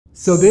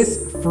So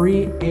this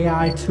free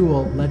AI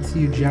tool lets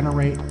you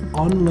generate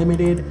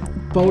unlimited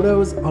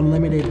photos,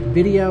 unlimited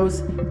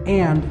videos,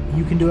 and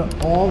you can do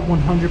it all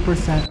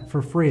 100%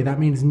 for free. That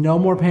means no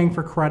more paying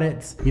for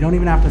credits. You don't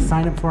even have to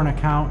sign up for an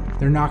account.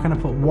 They're not gonna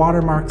put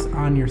watermarks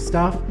on your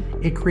stuff.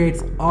 It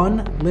creates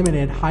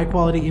unlimited high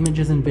quality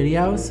images and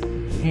videos.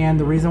 And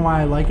the reason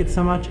why I like it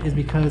so much is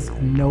because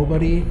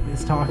nobody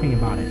is talking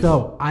about it.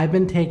 So I've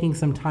been taking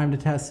some time to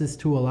test this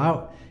tool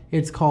out.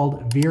 It's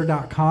called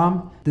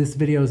Veer.com. This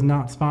video is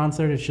not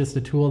sponsored. It's just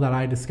a tool that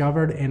I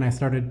discovered and I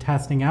started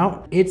testing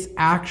out. It's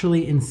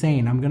actually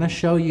insane. I'm gonna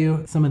show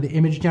you some of the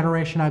image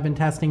generation I've been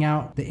testing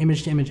out, the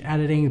image to image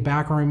editing,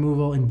 background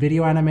removal, and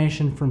video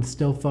animation from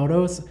still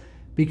photos,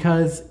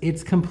 because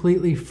it's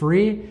completely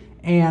free.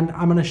 And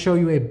I'm gonna show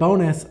you a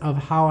bonus of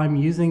how I'm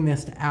using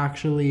this to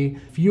actually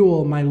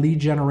fuel my lead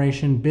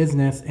generation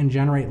business and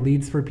generate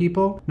leads for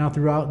people. Now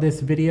throughout this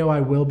video, I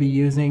will be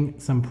using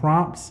some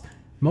prompts,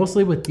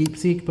 mostly with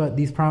DeepSeek, but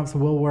these prompts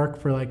will work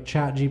for like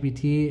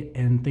ChatGPT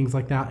and things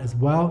like that as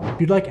well. If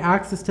you'd like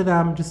access to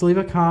them, just leave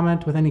a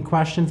comment with any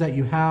questions that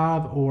you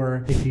have,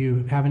 or if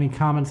you have any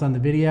comments on the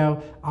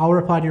video, I'll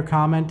reply to your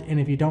comment. And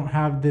if you don't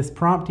have this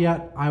prompt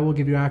yet, I will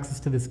give you access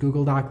to this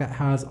Google Doc that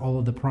has all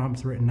of the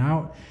prompts written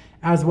out.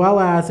 As well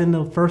as in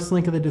the first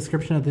link of the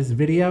description of this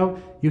video,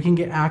 you can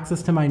get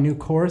access to my new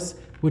course,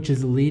 which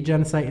is Lead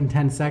Gen Site in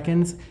 10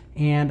 seconds.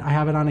 And I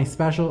have it on a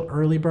special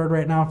early bird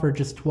right now for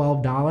just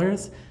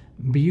 $12.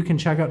 But you can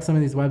check out some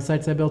of these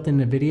websites I built in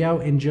the video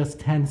in just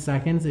 10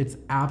 seconds. It's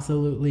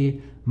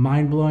absolutely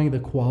mind-blowing, the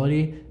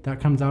quality that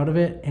comes out of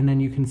it, and then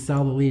you can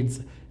sell the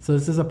leads. So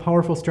this is a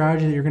powerful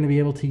strategy that you're gonna be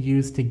able to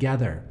use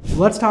together.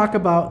 Let's talk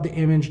about the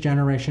image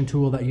generation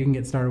tool that you can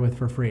get started with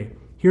for free.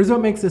 Here's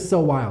what makes this so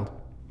wild.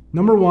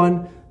 Number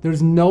one,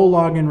 there's no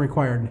login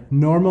required.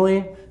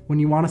 Normally, when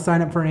you wanna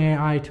sign up for an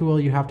AI tool,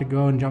 you have to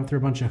go and jump through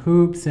a bunch of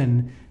hoops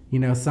and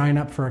sign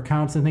up for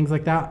accounts and things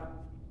like that.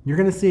 You're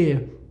gonna see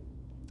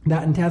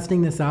that in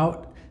testing this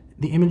out,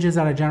 the images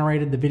that I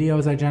generated, the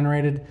videos I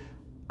generated,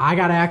 I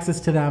got access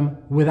to them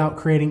without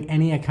creating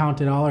any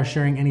account at all or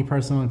sharing any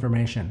personal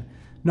information.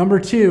 Number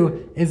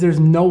two is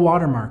there's no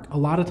watermark. A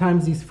lot of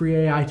times these free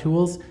AI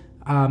tools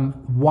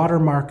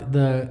watermark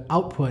the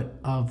output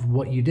of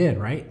what you did,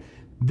 right?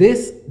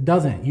 This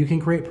doesn't. You can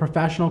create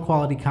professional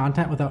quality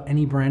content without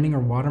any branding or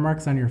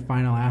watermarks on your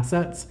final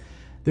assets.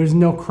 There's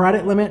no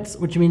credit limits,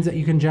 which means that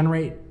you can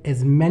generate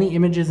as many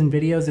images and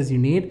videos as you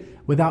need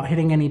without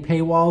hitting any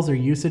paywalls or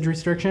usage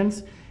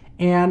restrictions.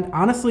 And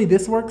honestly,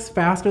 this works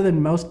faster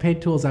than most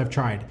paid tools I've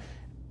tried.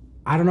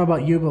 I don't know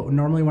about you, but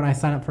normally when I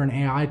sign up for an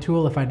AI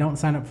tool, if I don't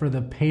sign up for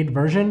the paid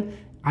version,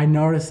 I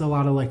notice a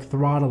lot of like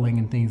throttling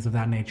and things of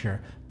that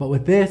nature. But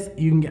with this,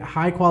 you can get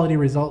high quality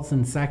results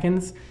in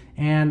seconds,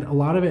 and a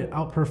lot of it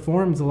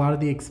outperforms a lot of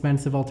the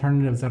expensive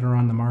alternatives that are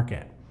on the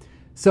market.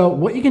 So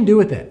what you can do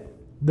with it,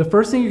 the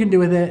first thing you can do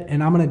with it,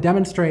 and I'm gonna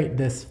demonstrate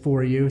this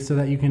for you so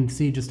that you can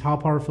see just how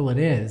powerful it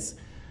is,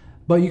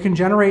 but you can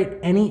generate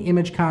any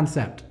image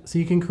concept. So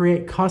you can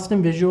create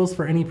custom visuals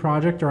for any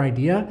project or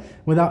idea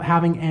without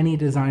having any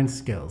design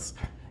skills.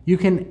 You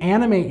can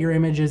animate your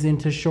images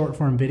into short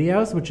form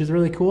videos, which is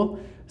really cool.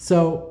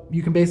 So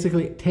you can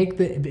basically take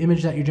the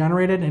image that you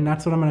generated, and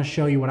that's what I'm gonna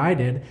show you what I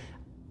did,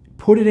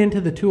 put it into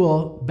the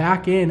tool,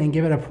 back in and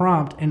give it a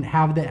prompt and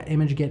have the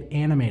image get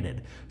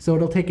animated. So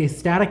it'll take a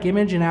static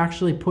image and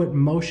actually put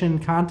motion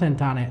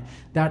content on it.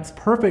 That's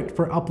perfect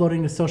for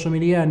uploading to social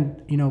media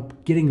and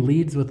getting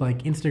leads with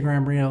like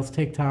Instagram Reels,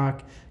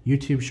 TikTok,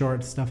 YouTube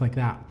Shorts, stuff like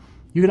that.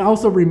 You can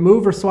also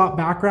remove or swap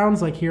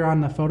backgrounds, like here on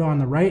the photo on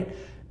the right.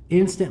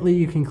 Instantly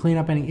you can clean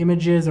up any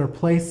images or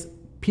place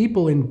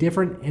people in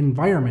different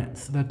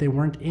environments that they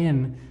weren't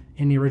in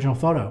the original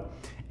photo.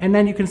 And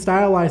then you can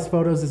stylize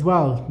photos as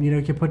well. You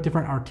can put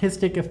different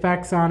artistic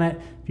effects on it.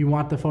 If you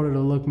want the photo to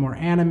look more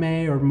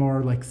anime or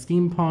more like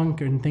steampunk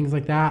and things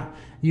like that,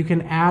 you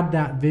can add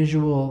that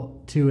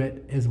visual to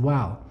it as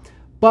well.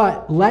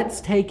 But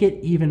let's take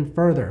it even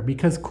further,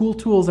 because cool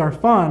tools are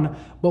fun,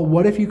 but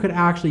what if you could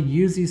actually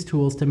use these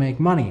tools to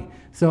make money?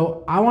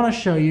 So I wanna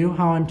show you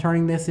how I'm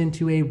turning this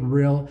into a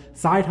real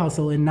side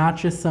hustle and not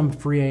just some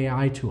free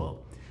AI tool.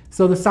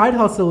 So the side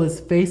hustle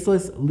is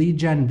faceless lead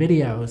gen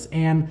videos.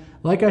 And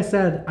like I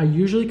said, I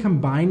usually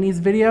combine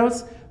these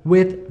videos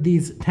with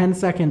these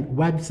 10-second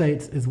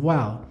websites as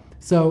well.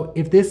 So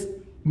if this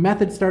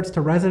method starts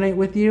to resonate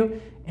with you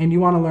and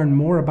you want to learn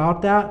more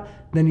about that,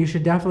 then you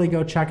should definitely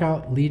go check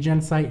out Lead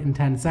Gen Site in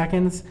 10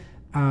 seconds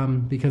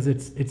because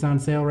it's on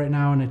sale right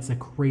now and it's a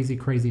crazy,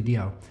 crazy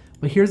deal.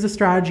 But here's the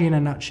strategy in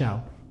a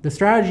nutshell. The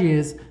strategy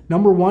is,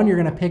 number one, you're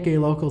gonna pick a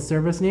local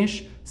service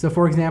niche. So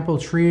for example,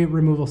 tree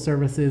removal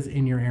services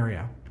in your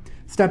area.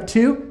 Step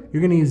two,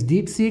 you're gonna use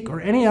DeepSeek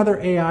or any other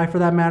AI for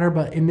that matter,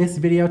 but in this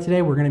video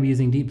today, we're gonna be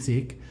using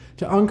DeepSeek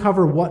to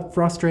uncover what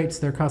frustrates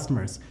their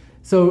customers.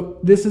 So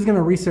this is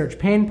gonna research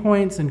pain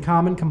points and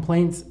common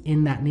complaints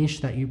in that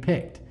niche that you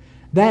picked.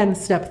 Then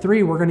step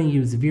three, we're gonna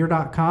use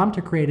Veer.com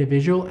to create a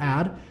visual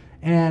ad,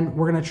 and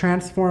we're gonna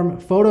transform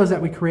photos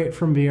that we create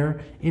from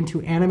Veer into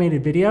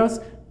animated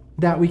videos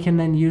that we can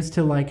then use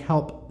to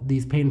help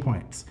these pain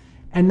points.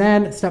 And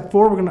then step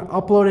 4, we're gonna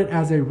upload it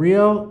as a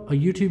reel, a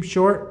YouTube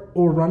short,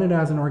 or run it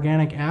as an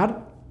organic ad.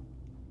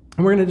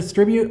 And we're gonna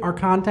distribute our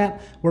content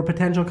where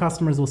potential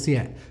customers will see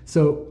it.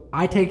 So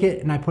I take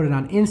it and I put it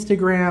on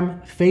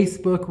Instagram,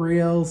 Facebook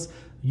Reels,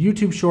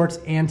 YouTube Shorts,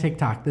 and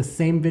TikTok. The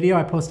same video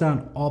I post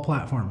on all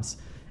platforms.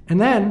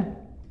 And then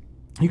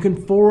you can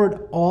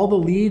forward all the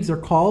leads or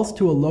calls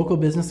to a local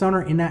business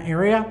owner in that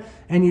area,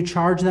 and you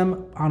charge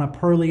them on a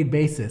per lead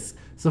basis.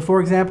 So for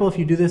example, if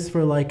you do this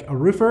for like a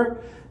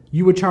roofer,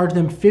 you would charge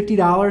them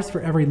 $50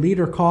 for every lead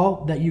or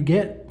call that you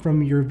get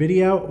from your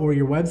video or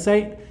your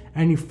website,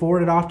 and you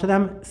forward it off to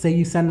them. Say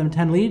you send them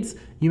 10 leads,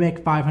 you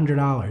make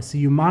 $500. So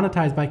you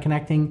monetize by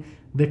connecting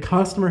the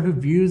customer who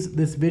views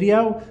this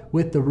video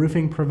with the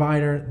roofing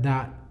provider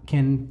that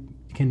can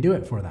do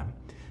it for them.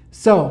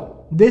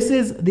 So this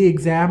is the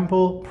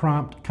example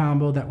prompt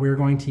combo that we're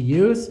going to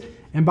use.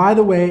 And by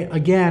the way,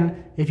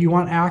 again, if you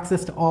want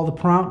access to all the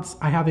prompts,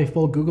 I have a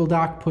full Google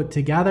Doc put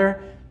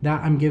together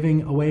that I'm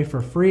giving away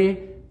for free.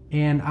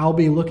 And I'll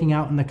be looking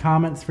out in the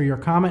comments for your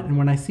comment. And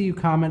when I see you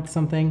comment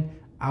something,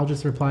 I'll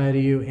just reply to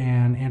you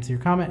and answer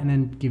your comment and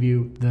then give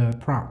you the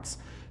prompts.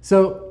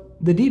 So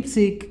the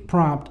DeepSeek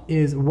prompt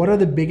is, what are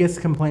the biggest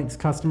complaints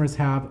customers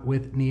have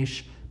with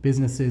niche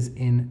businesses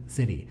in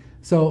city?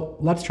 So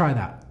let's try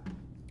that.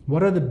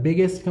 What are the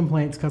biggest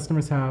complaints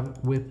customers have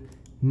with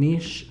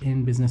niche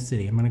in business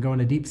city? I'm gonna go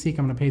into DeepSeek,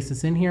 I'm gonna paste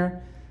this in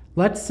here.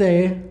 Let's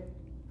say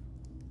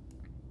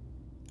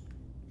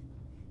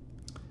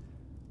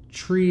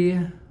tree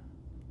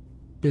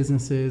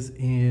businesses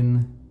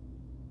in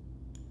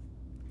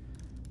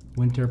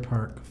Winter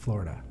Park,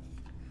 Florida.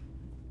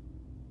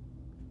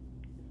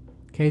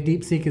 Okay,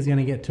 DeepSeek is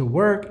gonna get to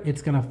work.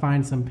 It's gonna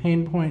find some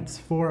pain points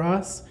for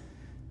us.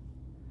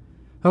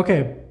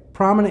 Okay,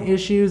 prominent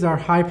issues are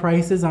high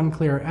prices,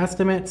 unclear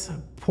estimates,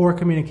 poor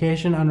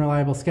communication,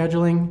 unreliable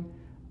scheduling.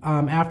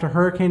 After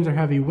hurricanes or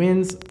heavy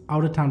winds,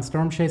 out-of-town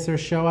storm chasers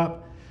show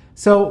up.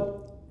 So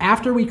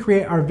after we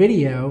create our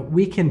video,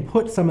 we can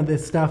put some of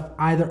this stuff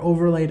either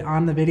overlaid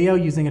on the video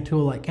using a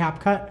tool like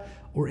CapCut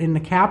or in the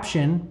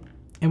caption,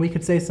 and we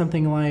could say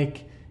something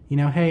like, you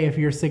know, hey, if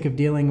you're sick of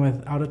dealing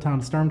with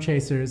out-of-town storm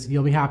chasers,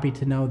 you'll be happy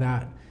to know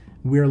that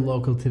we're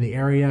local to the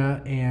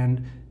area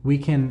and we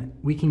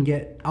can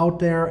get out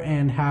there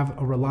and have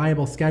a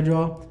reliable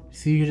schedule.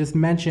 So you just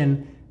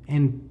mention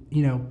and,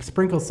 you know,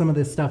 sprinkle some of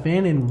this stuff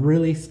in and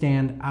really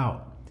stand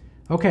out.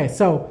 Okay,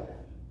 so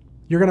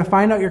you're gonna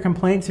find out your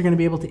complaints. You're gonna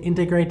be able to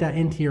integrate that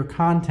into your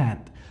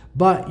content,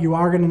 but you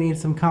are gonna need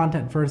some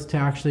content first to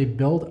actually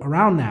build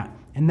around that.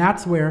 And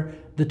that's where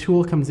the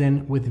tool comes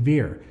in with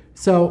Veer.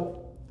 So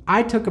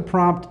I took a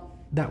prompt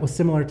that was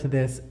similar to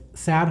this,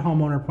 sad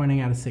homeowner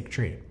pointing at a sick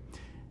tree.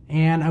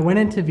 And I went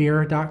into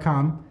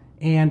Veer.com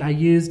and I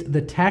used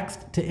the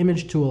text to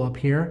image tool up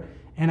here.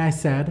 And I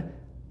said,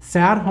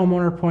 sad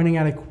homeowner pointing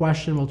at a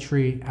questionable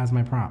tree as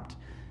my prompt.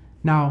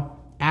 Now,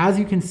 as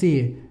you can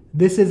see,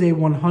 this is a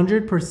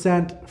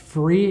 100%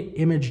 free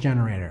image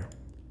generator.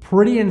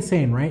 Pretty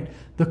insane, right?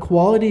 The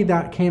quality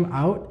that came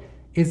out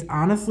is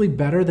honestly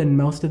better than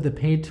most of the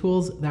paid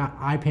tools that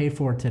I pay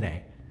for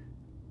today.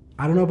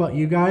 I don't know about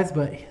you guys,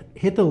 but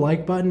hit the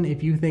like button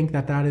if you think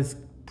that that is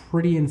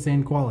pretty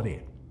insane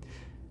quality.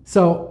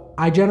 So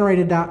I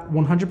generated that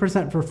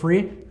 100% for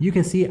free. You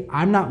can see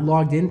I'm not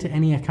logged into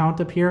any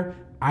account up here.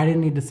 I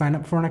didn't need to sign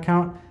up for an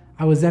account.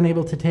 I was then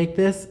able to take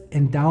this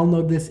and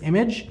download this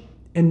image.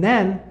 And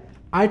then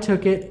I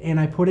took it and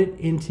I put it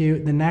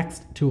into the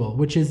next tool,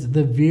 which is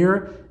the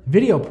Veer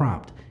video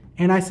prompt.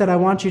 And I said, I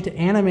want you to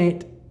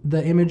animate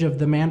the image of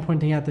the man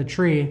pointing at the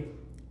tree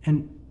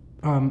and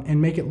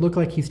make it look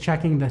like he's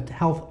checking the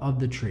health of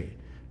the tree.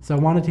 So I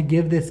wanted to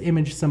give this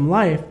image some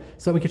life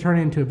so we could turn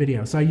it into a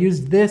video. So I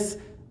used this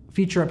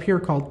feature up here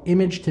called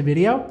image to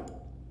video.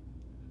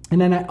 And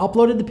then I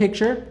uploaded the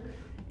picture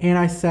and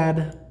I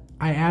said,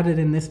 I added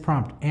in this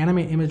prompt,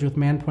 animate image with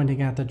man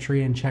pointing at the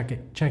tree and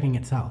checking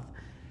its health.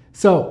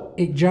 So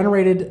it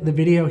generated the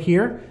video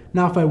here.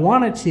 Now, if I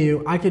wanted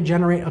to, I could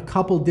generate a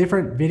couple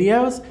different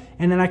videos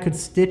and then I could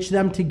stitch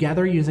them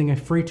together using a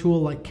free tool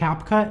like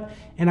CapCut,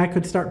 and I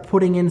could start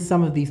putting in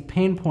some of these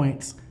pain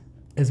points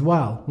as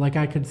well. Like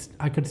I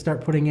could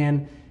start putting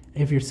in,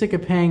 if you're sick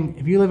of paying,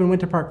 if you live in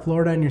Winter Park,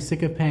 Florida, and you're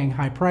sick of paying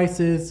high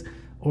prices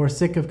or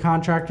sick of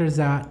contractors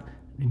that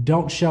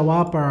don't show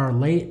up or are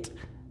late,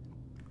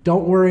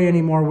 don't worry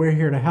anymore, we're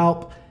here to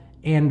help.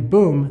 And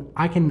boom,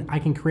 I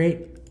can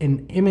create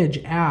an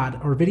image ad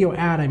or video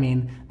ad, I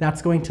mean,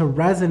 that's going to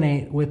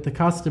resonate with the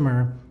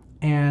customer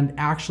and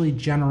actually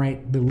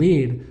generate the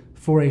lead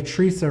for a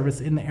tree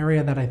service in the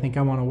area that I think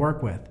I want to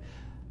work with.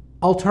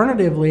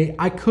 Alternatively,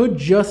 I could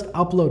just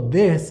upload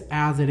this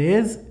as it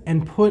is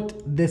and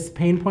put this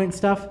pain point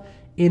stuff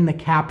in the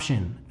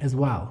caption as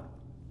well,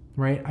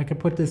 right? I could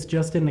put this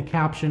just in the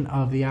caption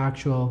of the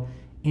actual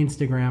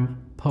Instagram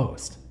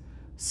post.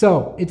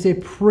 So it's a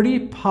pretty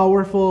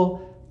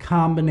powerful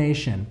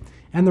combination.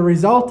 And the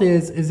result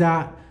is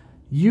that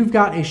you've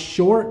got a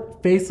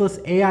short, faceless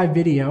AI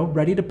video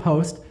ready to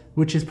post,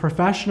 which is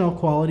professional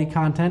quality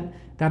content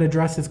that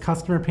addresses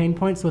customer pain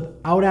points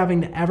without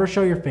having to ever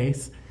show your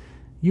face.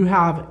 you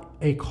have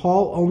a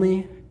call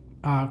only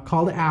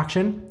call to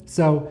action.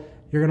 So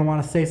you're going to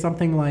want to say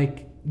something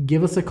like,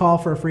 give us a call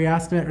for a free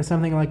estimate or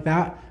something like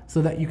that,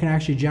 so that you can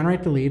actually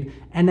generate the lead.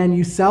 And then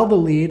you sell the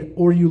lead,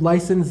 or you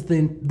license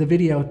the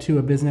video to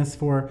a business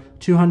for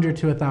 $200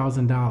 to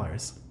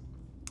 $1,000.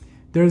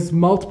 There's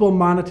multiple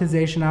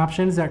monetization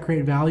options that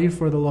create value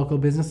for the local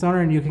business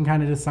owner, and you can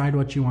kind of decide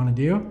what you want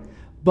to do.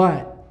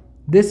 But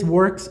this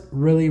works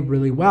really,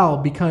 really well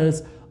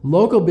because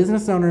local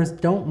business owners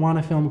don't want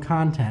to film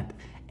content,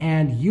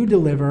 and you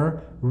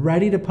deliver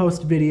ready to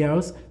post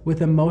videos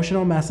with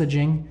emotional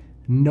messaging,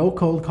 no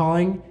cold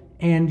calling,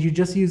 and you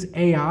just use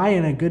AI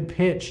and a good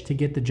pitch to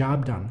get the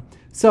job done.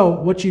 So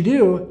what you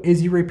do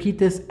is you repeat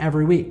this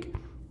every week.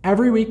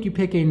 Every week you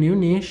pick a new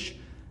niche.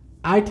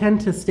 I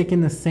tend to stick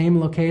in the same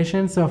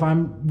location. So if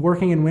I'm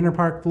working in Winter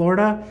Park,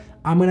 Florida,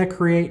 I'm gonna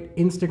create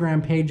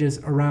Instagram pages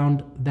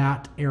around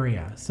that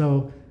area.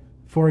 So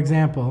for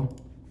example,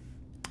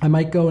 I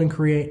might go and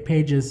create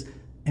pages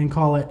and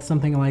call it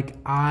something like,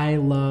 I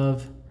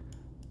love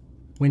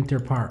Winter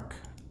Park.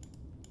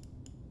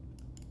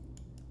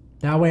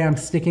 That way I'm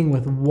sticking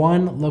with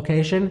one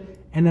location,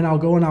 and then I'll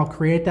go and I'll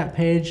create that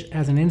page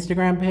as an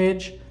Instagram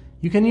page.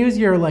 You can use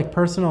your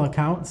personal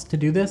accounts to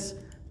do this.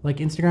 Like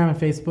Instagram and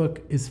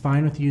Facebook is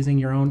fine with using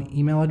your own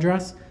email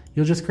address.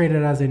 You'll just create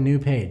it as a new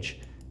page.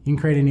 You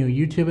can create a new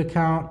YouTube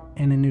account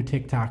and a new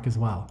TikTok as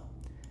well.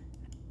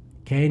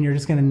 Okay, and you're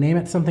just gonna name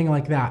it something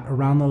like that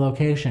around the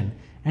location.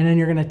 And then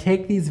you're gonna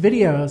take these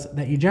videos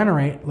that you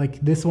generate, like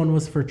this one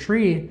was for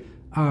tree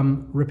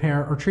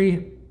repair or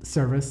tree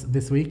service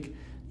this week.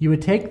 You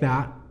would take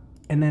that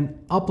and then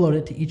upload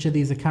it to each of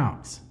these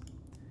accounts.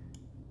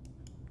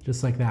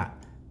 Just like that.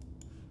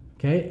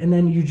 Okay, and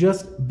then you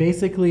just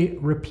basically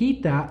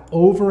repeat that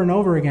over and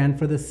over again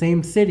for the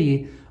same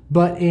city,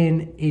 but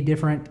in a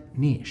different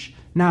niche.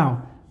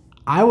 Now,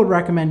 I would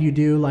recommend you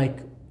do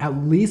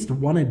at least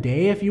one a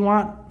day if you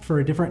want for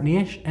a different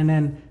niche, and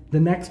then the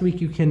next week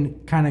you can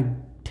kind of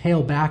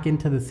tail back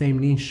into the same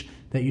niche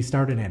that you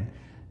started in.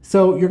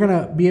 So you're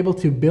gonna be able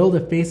to build a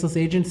faceless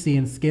agency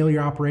and scale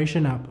your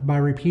operation up by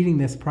repeating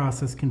this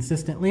process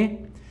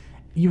consistently.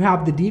 You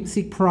have the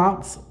DeepSeek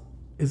prompts.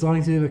 As long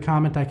as you leave a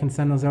comment, I can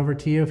send those over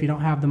to you if you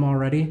don't have them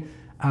already,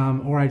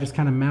 or I just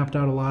kind of mapped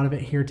out a lot of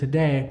it here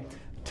today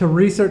to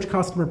research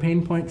customer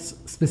pain points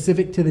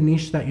specific to the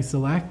niche that you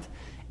select.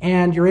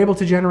 And you're able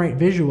to generate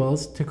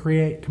visuals to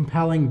create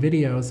compelling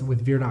videos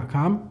with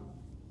Veer.com.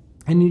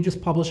 And you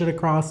just publish it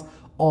across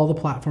all the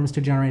platforms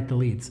to generate the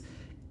leads.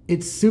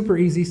 It's super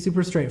easy,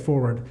 super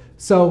straightforward.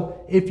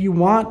 So if you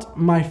want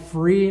my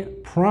free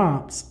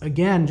prompts,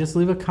 again, just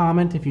leave a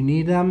comment if you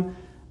need them.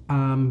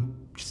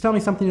 Just tell me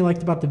something you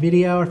liked about the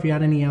video, or if you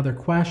had any other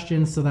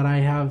questions, so that I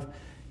have,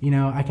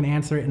 I can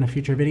answer it in a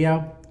future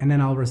video, and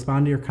then I'll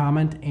respond to your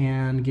comment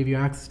and give you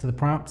access to the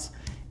prompts.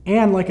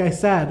 And like I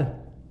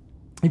said,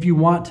 if you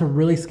want to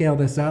really scale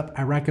this up,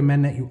 I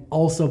recommend that you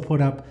also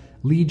put up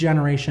lead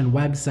generation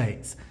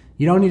websites.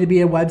 You don't need to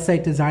be a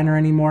website designer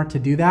anymore to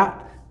do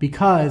that,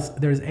 because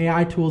there's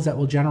AI tools that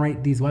will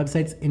generate these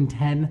websites in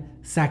 10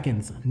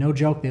 seconds. No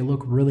joke, they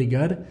look really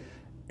good.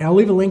 I'll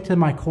leave a link to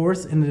my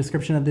course in the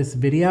description of this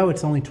video.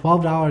 It's only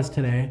 $12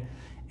 today,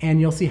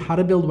 and you'll see how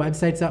to build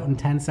websites out in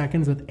 10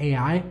 seconds with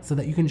AI so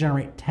that you can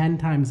generate 10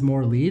 times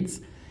more leads.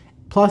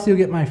 Plus, you'll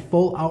get my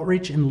full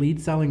outreach and lead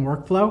selling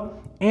workflow,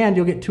 and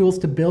you'll get tools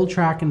to build,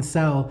 track, and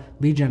sell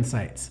lead gen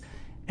sites.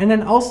 And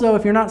then also,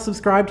 if you're not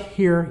subscribed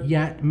here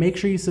yet, make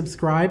sure you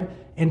subscribe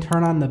and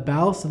turn on the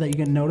bell so that you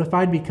get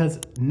notified, because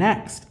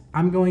next,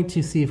 I'm going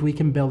to see if we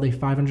can build a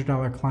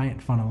 $500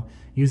 client funnel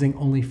using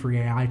only free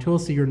AI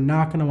tools, so you're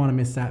not going to want to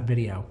miss that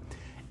video.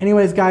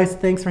 Anyways, guys,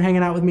 thanks for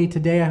hanging out with me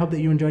today. I hope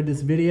that you enjoyed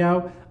this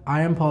video.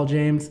 I am Paul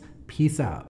James. Peace out.